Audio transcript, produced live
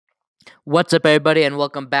What's up, everybody, and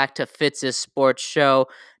welcome back to Fitz's Sports Show.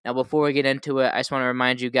 Now, before we get into it, I just want to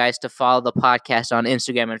remind you guys to follow the podcast on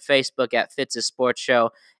Instagram and Facebook at Fitz's Sports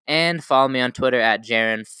Show, and follow me on Twitter at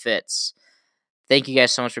Jaron Fitz. Thank you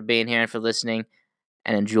guys so much for being here and for listening,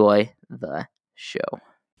 and enjoy the show.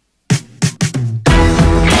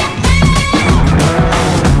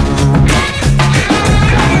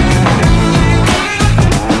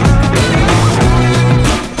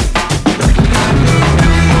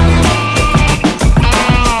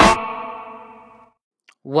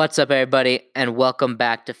 What's up, everybody, and welcome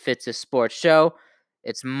back to Fitz's Sports Show.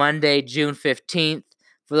 It's Monday, June 15th.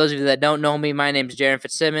 For those of you that don't know me, my name is Jaron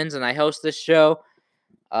Fitzsimmons, and I host this show.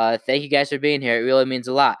 Thank you guys for being here. It really means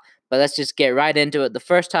a lot. But let's just get right into it. The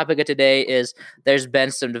first topic of today is there's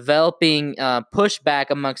been some developing pushback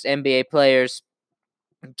amongst NBA players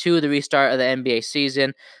to the restart of the NBA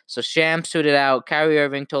season. So Shams tweeted out, Kyrie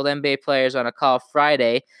Irving told NBA players on a call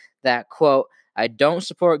Friday that, quote, I don't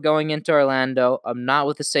support going into Orlando. I'm not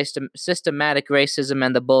with the systematic racism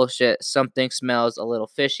and the bullshit. Something smells a little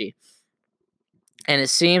fishy. And it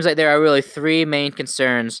seems like there are really three main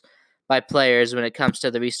concerns by players when it comes to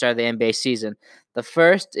the restart of the NBA season. The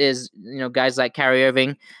first is, guys like Kyrie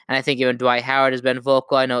Irving, and I think even Dwight Howard has been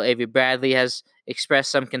vocal. I know Avery Bradley has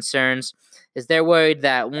expressed some concerns. Is they're worried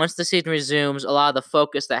that once the season resumes, a lot of the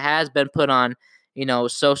focus that has been put on,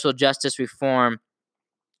 social justice reform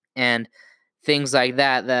and things like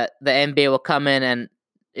that the NBA will come in and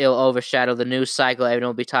it'll overshadow the news cycle. Everyone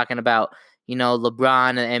will be talking about,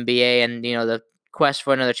 LeBron and the NBA and, the quest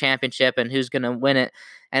for another championship and who's going to win it.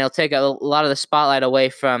 And it'll take a lot of the spotlight away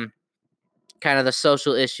from kind of the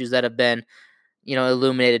social issues that have been,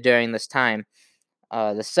 illuminated during this time.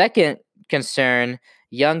 The second concern,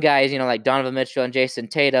 young guys, like Donovan Mitchell and Jason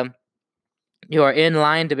Tatum, who are in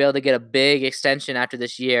line to be able to get a big extension after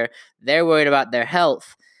this year, they're worried about their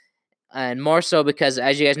health. And more so because,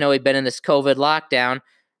 as you guys know, we've been in this COVID lockdown.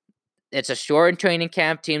 It's a short training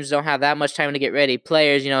camp. Teams don't have that much time to get ready.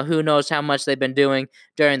 Players, who knows how much they've been doing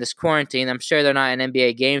during this quarantine. I'm sure they're not in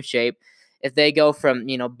NBA game shape. If they go from,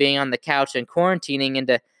 being on the couch and quarantining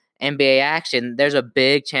into NBA action, there's a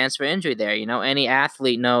big chance for injury there. Any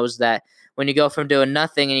athlete knows that when you go from doing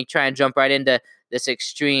nothing and you try and jump right into this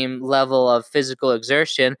extreme level of physical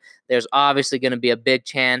exertion, there's obviously going to be a big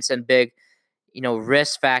chance and big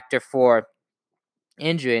risk factor for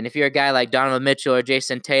injury. And if you're a guy like Donovan Mitchell or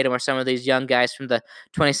Jason Tatum or some of these young guys from the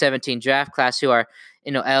 2017 draft class who are,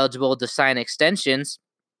 eligible to sign extensions,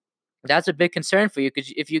 that's a big concern for you,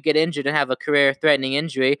 because if you get injured and have a career-threatening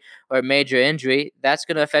injury or a major injury, that's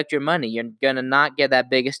going to affect your money. You're going to not get that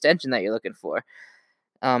big extension that you're looking for.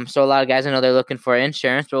 So a lot of guys, I know they're looking for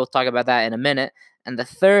insurance, but we'll talk about that in a minute. And the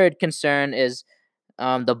third concern is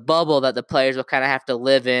the bubble that the players will kind of have to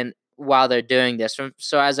live in while they're doing this.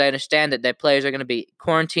 So as I understand it, that players are going to be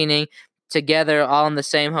quarantining together all in the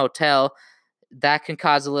same hotel. That can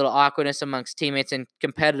cause a little awkwardness amongst teammates and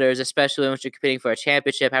competitors, especially when you're competing for a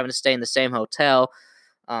championship, having to stay in the same hotel.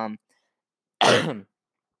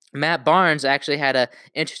 Matt Barnes actually had an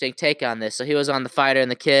interesting take on this. So he was on The Fighter and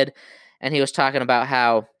the Kid, and he was talking about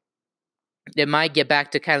how it might get back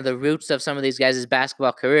to kind of the roots of some of these guys'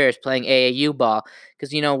 basketball careers, playing AAU ball.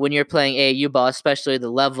 Because, when you're playing AAU ball, especially the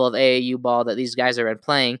level of AAU ball that these guys are in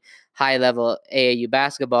playing, high-level AAU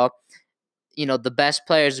basketball, the best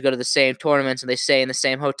players go to the same tournaments and they stay in the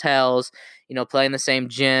same hotels, play in the same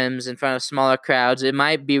gyms in front of smaller crowds. It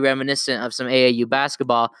might be reminiscent of some AAU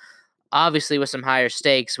basketball, obviously with some higher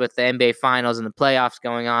stakes with the NBA Finals and the playoffs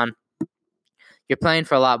going on. You're playing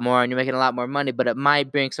for a lot more and you're making a lot more money, but it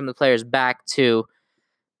might bring some of the players back to,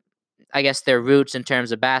 I guess, their roots in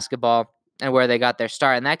terms of basketball and where they got their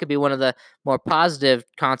start. And that could be one of the more positive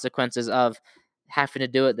consequences of having to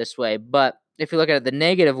do it this way. But if you look at it the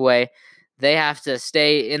negative way, they have to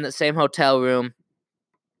stay in the same hotel room,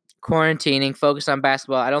 quarantining, focus on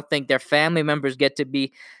basketball. I don't think their family members get to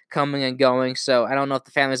be coming and going. So I don't know if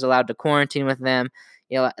the family is allowed to quarantine with them.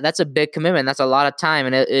 That's a big commitment. That's a lot of time,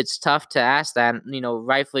 and it's tough to ask that.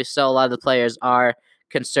 Rightfully so, a lot of the players are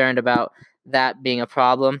concerned about that being a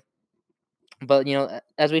problem. But,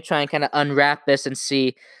 as we try and kind of unwrap this and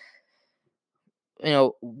see,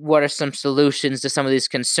 what are some solutions to some of these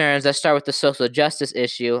concerns, let's start with the social justice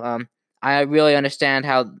issue. I really understand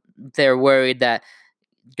how they're worried that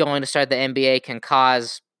going to start the NBA can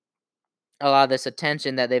cause a lot of this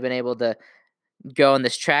attention that they've been able to go in,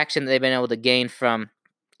 this traction that they've been able to gain from,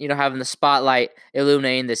 having the spotlight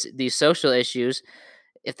illuminating these social issues.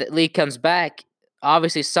 If the league comes back,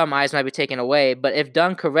 obviously some eyes might be taken away, but if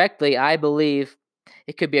done correctly, I believe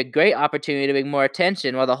it could be a great opportunity to bring more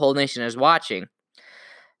attention while the whole nation is watching.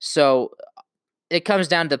 So it comes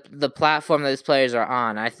down to the platform that these players are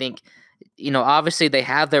on. I think, obviously they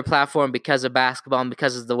have their platform because of basketball and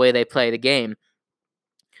because of the way they play the game.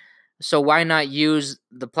 So why not use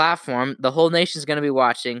the platform? The whole nation's going to be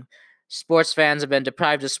watching. Sports fans have been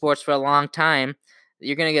deprived of sports for a long time.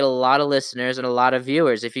 You're going to get a lot of listeners and a lot of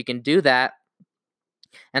viewers. If you can do that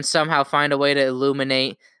and somehow find a way to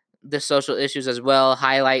illuminate the social issues as well,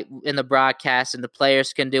 highlight in the broadcast, and the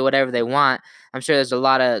players can do whatever they want. I'm sure there's a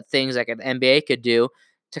lot of things like an NBA could do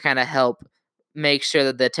to kind of help make sure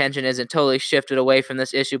that the attention isn't totally shifted away from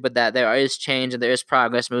this issue, but that there is change and there is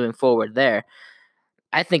progress moving forward there.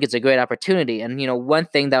 I think it's a great opportunity. And, one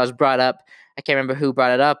thing that was brought up, I can't remember who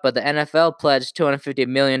brought it up, but the NFL pledged $250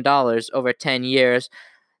 million over 10 years.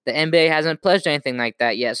 The NBA hasn't pledged anything like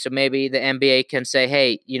that yet. So maybe the NBA can say,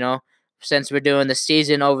 hey, since we're doing the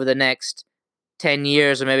season over the next 10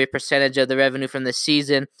 years, or maybe a percentage of the revenue from the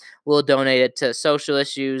season, we'll donate it to social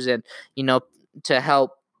issues and, to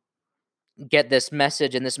help get this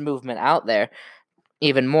message and this movement out there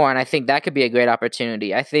even more. And I think that could be a great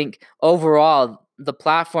opportunity. I think overall, the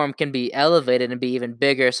platform can be elevated and be even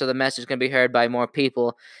bigger so the message can be heard by more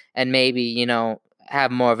people and maybe,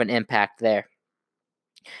 have more of an impact there.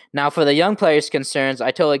 Now, for the young players' concerns,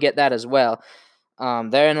 I totally get that as well.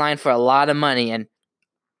 They're in line for a lot of money, and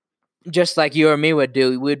just like you or me would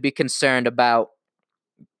do, we'd be concerned about,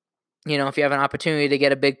 if you have an opportunity to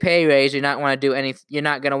get a big pay raise, you're not going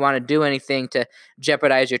to want to do anything to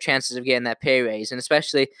jeopardize your chances of getting that pay raise. And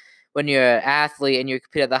especially when you're an athlete and you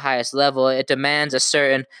compete at the highest level, it demands a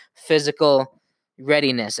certain physical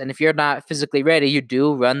readiness. And if you're not physically ready, you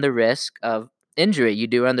do run the risk of injury. You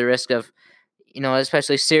do run the risk of,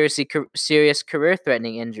 especially serious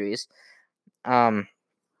career-threatening injuries. It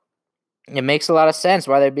makes a lot of sense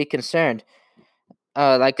why they'd be concerned.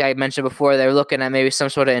 Like I mentioned before, they're looking at maybe some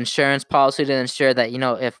sort of insurance policy to ensure that,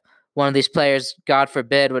 if one of these players, God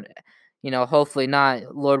forbid, would, hopefully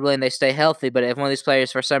not, Lord willing, they stay healthy. But if one of these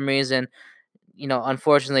players, for some reason,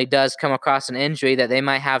 unfortunately does come across an injury, that they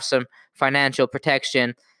might have some financial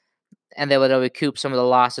protection and they would recoup some of the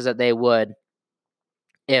losses that they would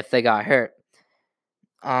if they got hurt.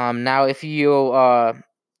 Now, if you, for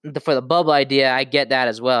the bubble idea, I get that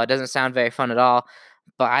as well. It doesn't sound very fun at all,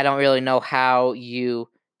 but I don't really know how you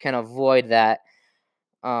can avoid that.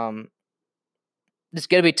 It's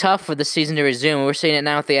going to be tough for the season to resume. We're seeing it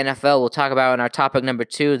now with the NFL. We'll talk about in our topic number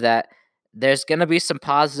 2 that there's going to be some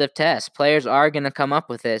positive tests. Players are going to come up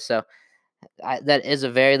with it. So that is a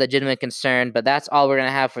very legitimate concern, but that's all we're going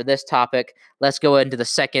to have for this topic. Let's go into the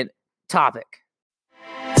second topic.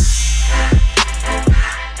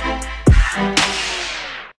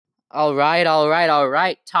 All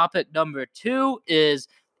right. Topic number 2 is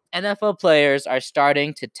NFL players are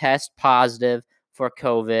starting to test positive for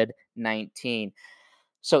COVID-19.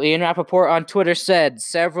 So Ian Rappaport on Twitter said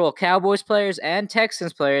several Cowboys players and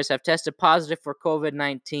Texans players have tested positive for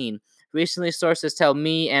COVID-19. Recently, sources tell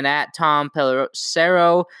me and at Tom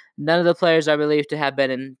Pelissero, none of the players are believed to have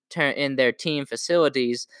been in their team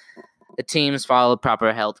facilities. The teams follow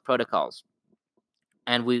proper health protocols.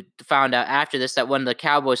 And we found out after this that one of the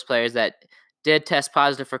Cowboys players that did test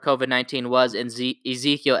positive for COVID-19 was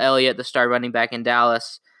Ezekiel Elliott, the star running back in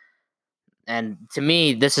Dallas. And to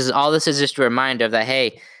me, this is just a reminder that,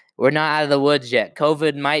 hey, we're not out of the woods yet.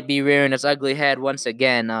 COVID might be rearing its ugly head once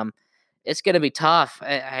again. It's going to be tough.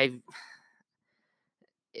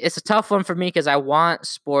 It's a tough one for me because I want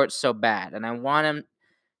sports so bad, and I want them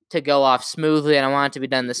to go off smoothly, and I want it to be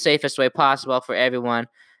done the safest way possible for everyone.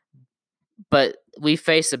 But we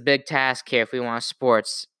face a big task here if we want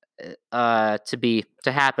sports to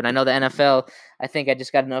happen. I know the NFL, I think I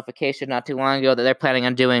just got a notification not too long ago that they're planning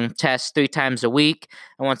on doing tests 3 times a week.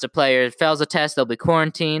 And once a player fails a test, they'll be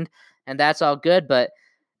quarantined. And that's all good. But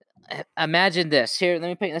imagine this. Here, let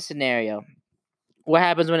me paint a scenario. What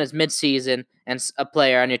happens when it's midseason and a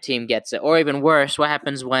player on your team gets it? Or even worse, what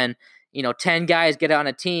happens when, 10 guys get on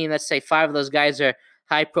a team? Let's say 5 of those guys are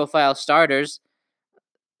high-profile starters.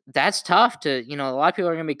 That's tough to, a lot of people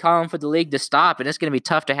are going to be calling for the league to stop, and it's going to be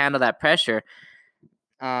tough to handle that pressure.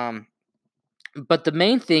 But the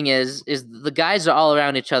main thing is the guys are all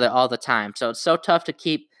around each other all the time. So it's so tough to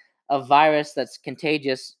keep a virus that's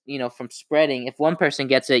contagious, from spreading. If one person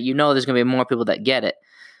gets it, there's going to be more people that get it.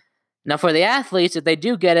 Now, for the athletes, if they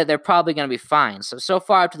do get it, they're probably going to be fine. So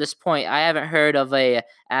far up to this point, I haven't heard of a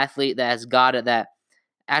athlete that has got it that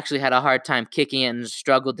actually had a hard time kicking it and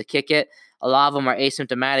struggled to kick it. A lot of them are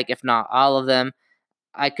asymptomatic, if not all of them.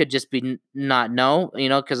 I could just be not know,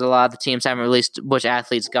 because a lot of the teams haven't released which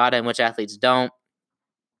athletes got it and which athletes don't.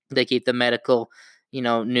 They keep the medical,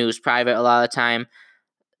 news private a lot of the time.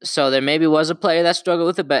 So there maybe was a player that struggled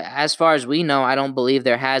with it, but as far as we know, I don't believe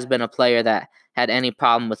there has been a player that had any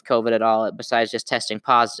problem with COVID at all besides just testing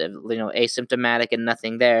positive, asymptomatic and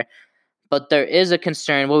nothing there. But there is a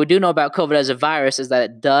concern. What we do know about COVID as a virus is that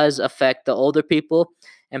it does affect the older people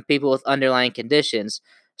and people with underlying conditions.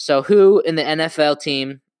 So who in the NFL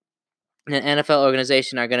team, in an NFL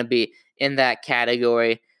organization, are going to be in that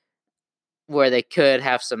category where they could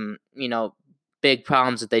have some, big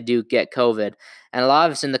problems if they do get COVID? And a lot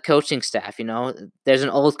of it's in the coaching staff. There's an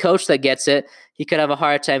old coach that gets it. He could have a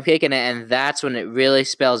hard time kicking it, and that's when it really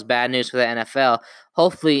spells bad news for the NFL.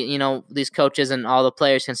 Hopefully, these coaches and all the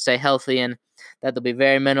players can stay healthy, and that there'll be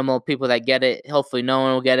very minimal people that get it. Hopefully, no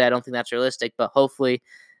one will get it. I don't think that's realistic, but hopefully,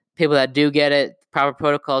 people that do get it, proper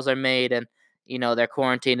protocols are made, and they're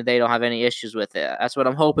quarantined and they don't have any issues with it. That's what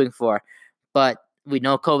I'm hoping for. But we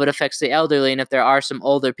know COVID affects the elderly, and if there are some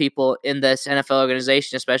older people in this NFL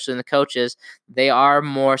organization, especially in the coaches, they are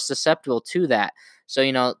more susceptible to that. So,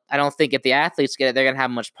 I don't think if the athletes get it, they're going to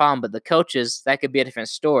have much problem, but the coaches, that could be a different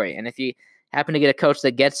story. And if you happen to get a coach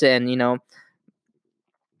that gets it, and,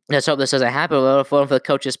 let's hope this doesn't happen, what if the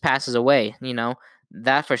coaches passes away?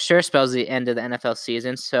 That for sure spells the end of the NFL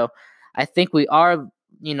season. So I think we are,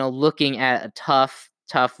 looking at a tough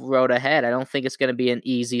road ahead. I don't think it's going to be an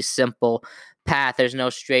easy, simple path. There's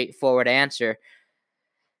no straightforward answer.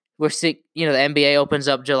 We're seeing, the NBA opens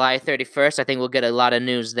up July 31st. I think we'll get a lot of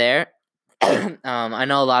news there. I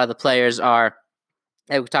know a lot of the players are,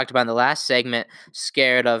 like we talked about in the last segment,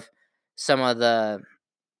 scared of they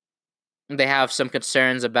have some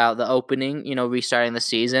concerns about the opening, restarting the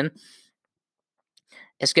season.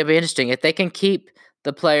 It's going to be interesting if they can keep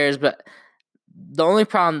the players, but the only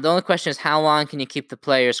question is how long can you keep the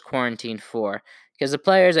players quarantined for? Because the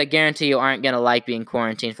players, I guarantee you, aren't going to like being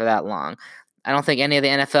quarantined for that long. I don't think any of the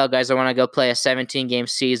NFL guys want to go play a 17-game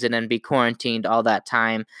season and be quarantined all that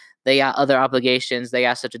time. They got other obligations. They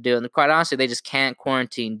got stuff to do. And quite honestly, they just can't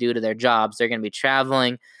quarantine due to their jobs. They're going to be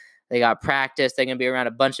traveling. They got practice. They're going to be around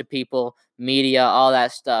a bunch of people, media, all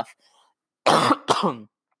that stuff.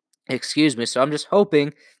 Excuse me. So I'm just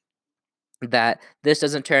hoping that this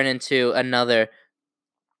doesn't turn into another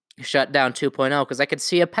shutdown 2.0, because I could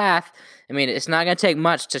see a path. I mean, it's not going to take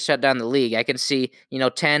much to shut down the league. I can see,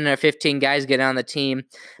 10 or 15 guys get on the team,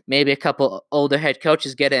 maybe a couple older head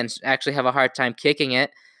coaches get it and actually have a hard time kicking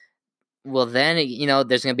it. Well, then,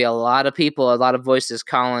 there's going to be a lot of people, a lot of voices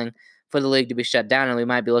calling for the league to be shut down, and we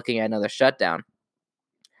might be looking at another shutdown.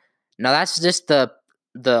 Now, that's just the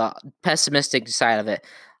pessimistic side of it.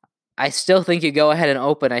 I still think you go ahead and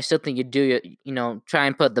open. I still think you do, try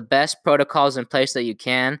and put the best protocols in place that you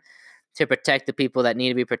can to protect the people that need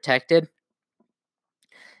to be protected.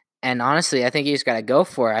 And honestly, I think you just got to go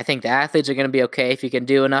for it. I think the athletes are going to be okay if you can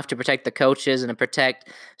do enough to protect the coaches and to protect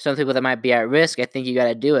some people that might be at risk. I think you got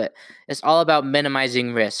to do it. It's all about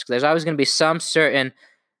minimizing risk. There's always going to be some certain,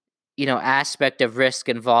 aspect of risk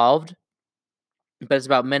involved, but it's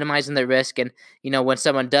about minimizing the risk. And, when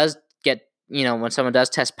someone does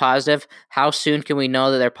test positive, how soon can we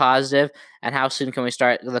know that they're positive, and how soon can we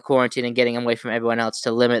start the quarantine and getting away from everyone else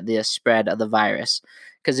to limit the spread of the virus?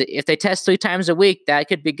 Because if they test 3 times a week, that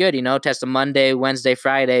could be good. Test a Monday, Wednesday,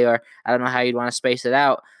 Friday, or I don't know how you'd want to space it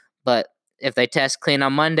out. But if they test clean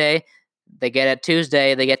on Monday, they get it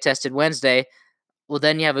Tuesday, they get tested Wednesday, well,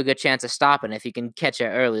 then you have a good chance of stopping if you can catch it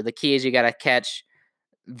early. The key is you got to catch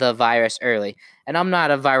the virus early. And I'm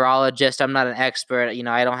not a virologist. I'm not an expert.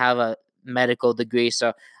 I don't have a medical degree,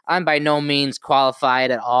 so I'm by no means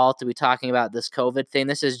qualified at all to be talking about this COVID thing.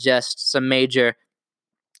 This is just some major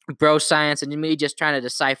bro science and me just trying to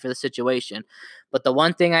decipher the situation. But the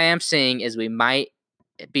one thing I am seeing is we might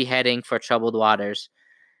be heading for troubled waters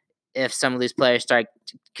if some of these players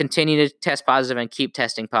continue to test positive and keep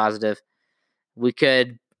testing positive. We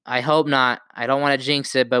could, I hope not, I don't want to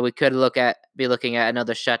jinx it, but we could be looking at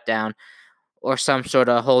another shutdown or some sort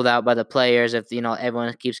of holdout by the players. If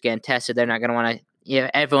everyone keeps getting tested, they're not going to want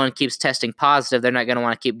to. Everyone keeps testing positive, they're not going to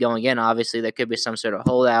want to keep going in. Obviously, there could be some sort of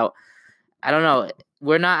holdout. I don't know.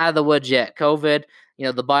 We're not out of the woods yet. COVID.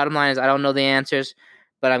 The bottom line is I don't know the answers,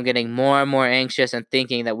 but I'm getting more and more anxious and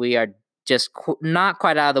thinking that we are just not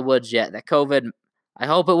quite out of the woods yet. That COVID, I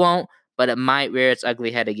hope it won't, but it might rear its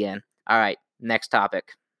ugly head again. All right, next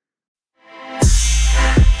topic.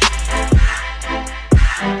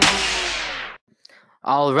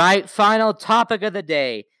 All right, final topic of the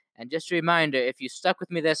day. And just a reminder, if you stuck with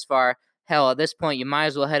me this far, hell, at this point, you might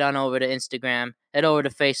as well head on over to Instagram, head over to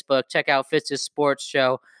Facebook, check out Fitz's Sports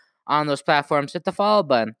Show on those platforms. Hit the follow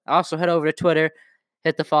button. Also, head over to Twitter,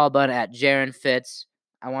 hit the follow button at Jaron Fitz.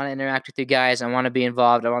 I want to interact with you guys. I want to be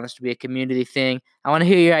involved. I want this to be a community thing. I want to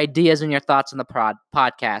hear your ideas and your thoughts on the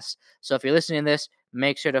podcast. So if you're listening to this,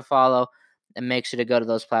 make sure to follow and make sure to go to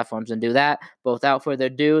those platforms and do that. But without further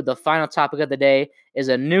ado, the final topic of the day is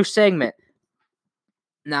a new segment.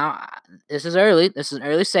 Now, this is early. This is an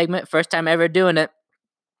early segment. First time ever doing it.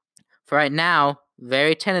 For right now,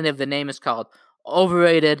 very tentative. The name is called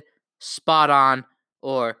Overrated, Spot On,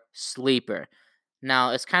 or Sleeper.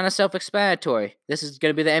 Now, it's kind of self-explanatory. This is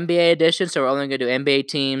going to be the NBA edition, so we're only going to do NBA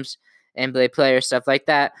teams, NBA players, stuff like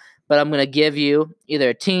that. But I'm going to give you either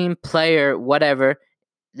a team, player, whatever.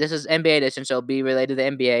 This is NBA edition, so it'll be related to the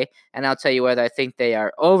NBA, and I'll tell you whether I think they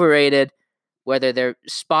are overrated, whether they're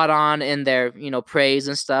spot on in their, praise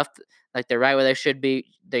and stuff, like they're right where they should be,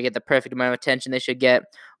 they get the perfect amount of attention they should get,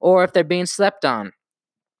 or if they're being slept on.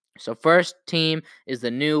 So first team is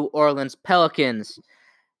the New Orleans Pelicans.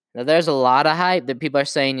 Now, there's a lot of hype that people are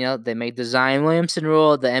saying, they made the Zion Williamson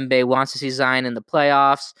rule. The NBA wants to see Zion in the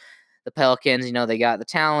playoffs. The Pelicans, they got the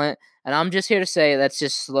talent. And I'm just here to say let's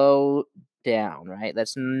just slow down, right?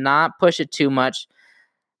 Let's not push it too much.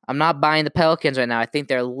 I'm not buying the Pelicans right now. I think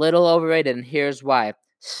they're a little overrated, and here's why.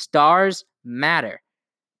 Stars matter.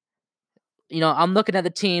 I'm looking at the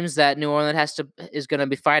teams that New Orleans is going to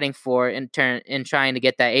be fighting for in trying to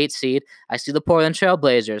get that 8th seed. I see the Portland Trail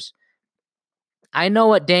Blazers. I know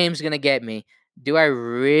what Dame's going to get me. Do I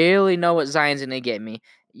really know what Zion's going to get me?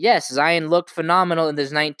 Yes, Zion looked phenomenal in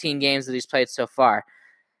those 19 games that he's played so far.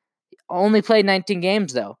 Only played 19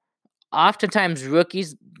 games, though. Oftentimes,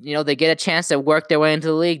 rookies, they get a chance to work their way into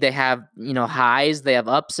the league. They have, highs. They have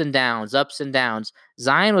ups and downs.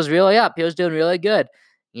 Zion was really up. He was doing really good.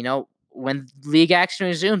 When league action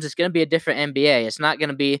resumes, it's going to be a different NBA. It's not going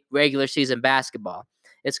to be regular season basketball.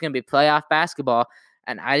 It's going to be playoff basketball.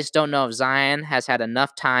 And I just don't know if Zion has had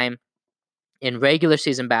enough time in regular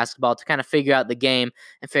season basketball to kind of figure out the game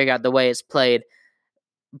and figure out the way it's played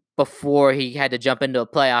before he had to jump into a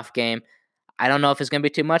playoff game. I don't know if it's going to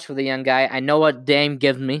be too much for the young guy. I know what Dame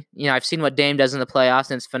gives me. I've seen what Dame does in the playoffs,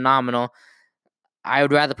 and it's phenomenal. I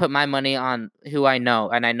would rather put my money on who I know,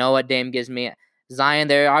 and I know what Dame gives me. Zion,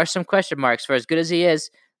 there are some question marks. For as good as he is,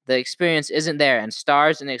 the experience isn't there, and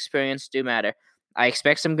stars and experience do matter. I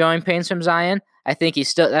expect some growing pains from Zion. I think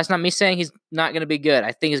that's not me saying he's not going to be good.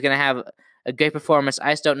 I think he's going to have a great performance.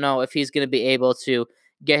 I just don't know if he's going to be able to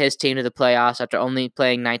get his team to the playoffs after only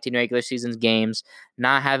playing 19 regular season games,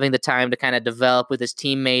 not having the time to kind of develop with his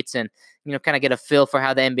teammates and, kind of get a feel for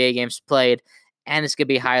how the NBA game's played. And it's going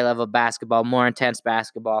to be high level basketball, more intense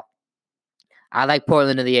basketball. I like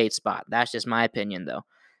Portland in the 8th spot. That's just my opinion, though.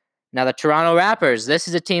 Now, the Toronto Raptors. This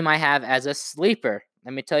is a team I have as a sleeper.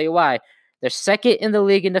 Let me tell you why. They're second in the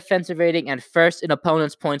league in defensive rating and first in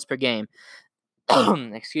opponents' points per game.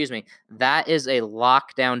 Excuse me. That is a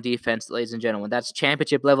lockdown defense, ladies and gentlemen. That's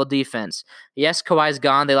championship level defense. Yes, Kawhi's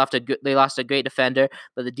gone. They lost a great defender,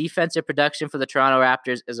 but the defensive production for the Toronto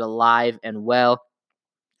Raptors is alive and well.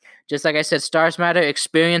 Just like I said, stars matter.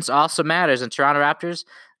 Experience also matters. And Toronto Raptors,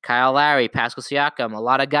 Kyle Lowry, Pascal Siakam, a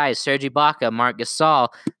lot of guys, Serge Ibaka, Marc Gasol,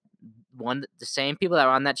 the same people that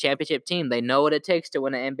were on that championship team. They know what it takes to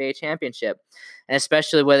win an NBA championship. And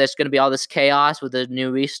especially where there's going to be all this chaos with the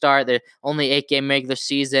new restart, the only 8-game regular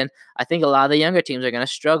season, I think a lot of the younger teams are going to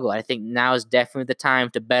struggle. I think now is definitely the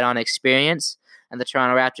time to bet on experience, and the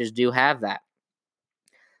Toronto Raptors do have that.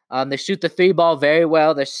 They shoot the 3 ball very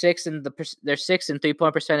well. They're sixth in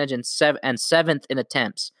 3-point percentage and seventh in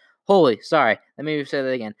attempts. Let me say that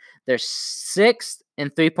again. They're 6th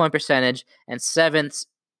in 3-point percentage and seventh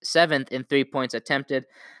in 3 points attempted.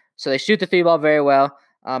 So they shoot the 3 ball very well.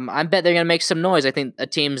 I bet they're going to make some noise. I think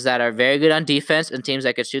teams that are very good on defense and teams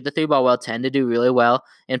that could shoot the 3 ball well tend to do really well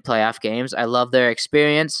in playoff games. I love their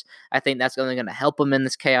experience. I think that's only going to help them in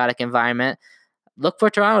this chaotic environment. Look for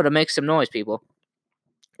Toronto to make some noise, people.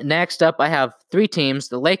 Next up, I have 3 teams,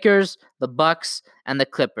 the Lakers, the Bucks, and the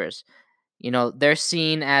Clippers. They're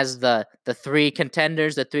seen as the 3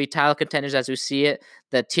 contenders, the 3 title contenders as we see it,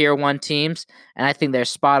 the tier 1 teams, and I think they're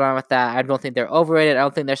spot on with that. I don't think they're overrated. I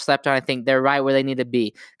don't think they're slept on. I think they're right where they need to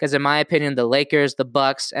be because, in my opinion, the Lakers, the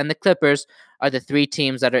Bucks, and the Clippers are the 3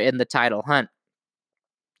 teams that are in the title hunt.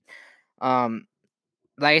 Like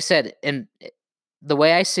I said, the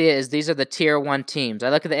way I see it is these are the tier 1 teams. I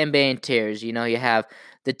look at the NBA in tiers. You have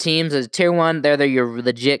the teams as tier 1, they're your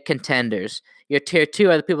legit contenders. Your tier 2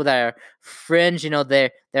 are the people that are fringe.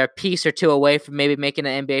 They're a piece or 2 away from maybe making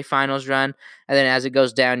an NBA Finals run. And then as it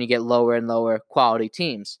goes down, you get lower and lower quality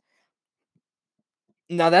teams.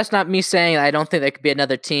 Now, that's not me saying I don't think there could be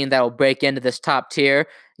another team that will break into this top tier,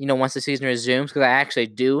 once the season resumes, because I actually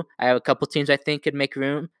do. I have a couple teams I think could make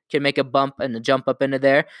a bump and a jump up into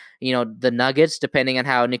there. The Nuggets, depending on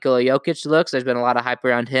how Nikola Jokic looks, there's been a lot of hype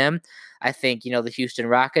around him. I think, the Houston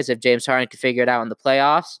Rockets, if James Harden can figure it out in the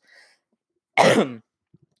playoffs.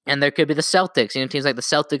 And there could be the Celtics, teams like the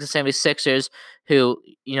Celtics and 76ers who,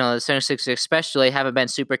 the 76ers especially haven't been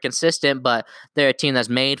super consistent, but they're a team that's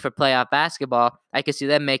made for playoff basketball. I could see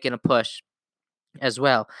them making a push as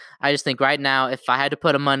well. I just think right now, if I had to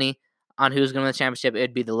put a money on who's going to win the championship,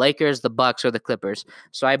 it'd be the Lakers, the Bucks, or the Clippers.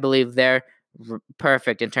 So I believe they're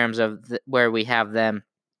perfect in terms of where we have them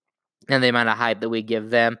and the amount of hype that we give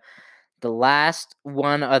them. The last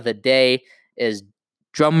one of the day is,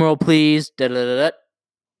 drumroll please,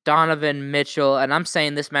 Donovan Mitchell, and I'm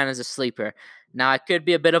saying this man is a sleeper. Now, I could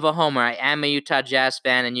be a bit of a homer. I am a Utah Jazz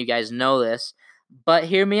fan, and you guys know this, but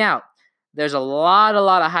hear me out. There's a lot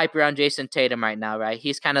of hype around Jason Tatum right now, right?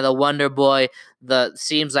 He's kind of the wonder boy.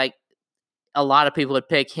 Seems like a lot of people would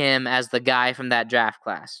pick him as the guy from that draft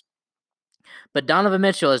class. But Donovan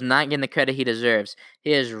Mitchell is not getting the credit he deserves.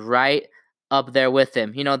 He is right up there with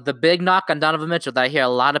him. The big knock on Donovan Mitchell that I hear a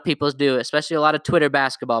lot of people do, especially a lot of Twitter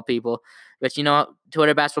basketball people, which,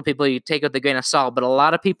 Twitter basketball people, you take with a grain of salt, but a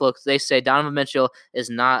lot of people, they say Donovan Mitchell is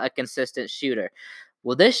not a consistent shooter.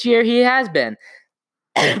 Well, this year he has been.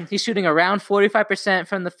 He's shooting around 45%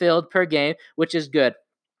 from the field per game, which is good.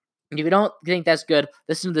 If you don't think that's good,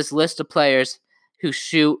 listen to this list of players who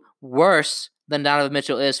shoot worse than Donovan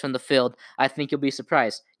Mitchell is from the field. I think you'll be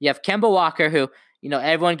surprised. You have Kemba Walker, who,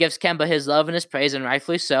 everyone gives Kemba his love and his praise, and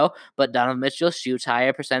rightfully so, but Donovan Mitchell shoots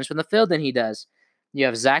higher percentage from the field than he does. You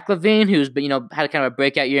have Zach LaVine, who's had kind of a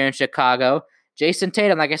breakout year in Chicago. Jason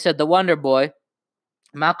Tatum, like I said, the wonder boy.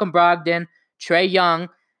 Malcolm Brogdon, Trae Young,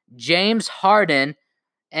 James Harden,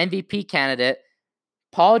 MVP candidate,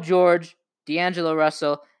 Paul George, D'Angelo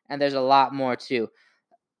Russell, and there's a lot more too.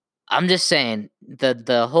 I'm just saying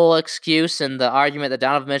the whole excuse and the argument that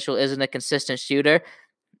Donovan Mitchell isn't a consistent shooter,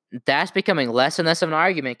 that's becoming less and less of an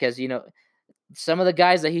argument because, some of the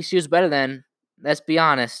guys that he shoots better than, let's be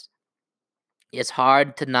honest, it's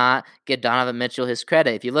hard to not give Donovan Mitchell his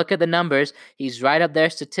credit. If you look at the numbers, he's right up there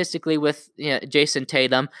statistically with Jason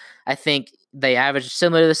Tatum. I think they average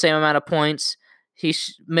similar to the same amount of points.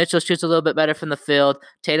 Mitchell shoots a little bit better from the field.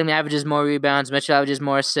 Tatum averages more rebounds. Mitchell averages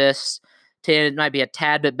more assists. Tatum might be a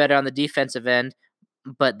tad bit better on the defensive end,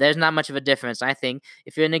 but there's not much of a difference. I think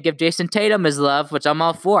if you're going to give Jason Tatum his love, which I'm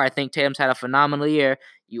all for, I think Tatum's had a phenomenal year,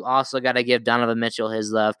 you also got to give Donovan Mitchell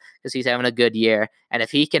his love because he's having a good year. And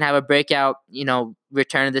if he can have a breakout,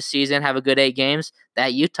 return this season, have a good 8 games,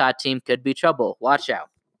 that Utah team could be trouble. Watch out.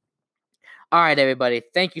 All right, everybody.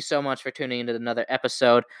 Thank you so much for tuning into another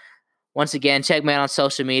episode. Once again, check me out on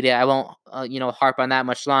social media. I won't, harp on that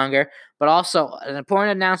much longer. But also, an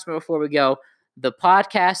important announcement before we go. The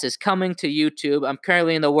podcast is coming to YouTube. I'm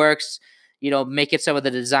currently in the works, making some of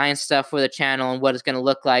the design stuff for the channel and what it's going to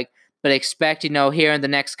look like. But expect, here in the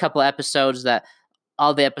next couple episodes that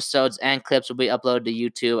all the episodes and clips will be uploaded to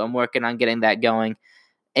YouTube. I'm working on getting that going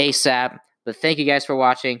ASAP. But thank you guys for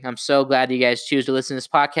watching. I'm so glad you guys choose to listen to this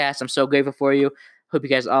podcast. I'm so grateful for you. Hope you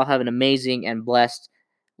guys all have an amazing and blessed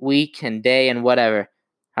week and day and whatever.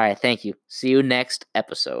 All right, thank you. See you next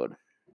episode.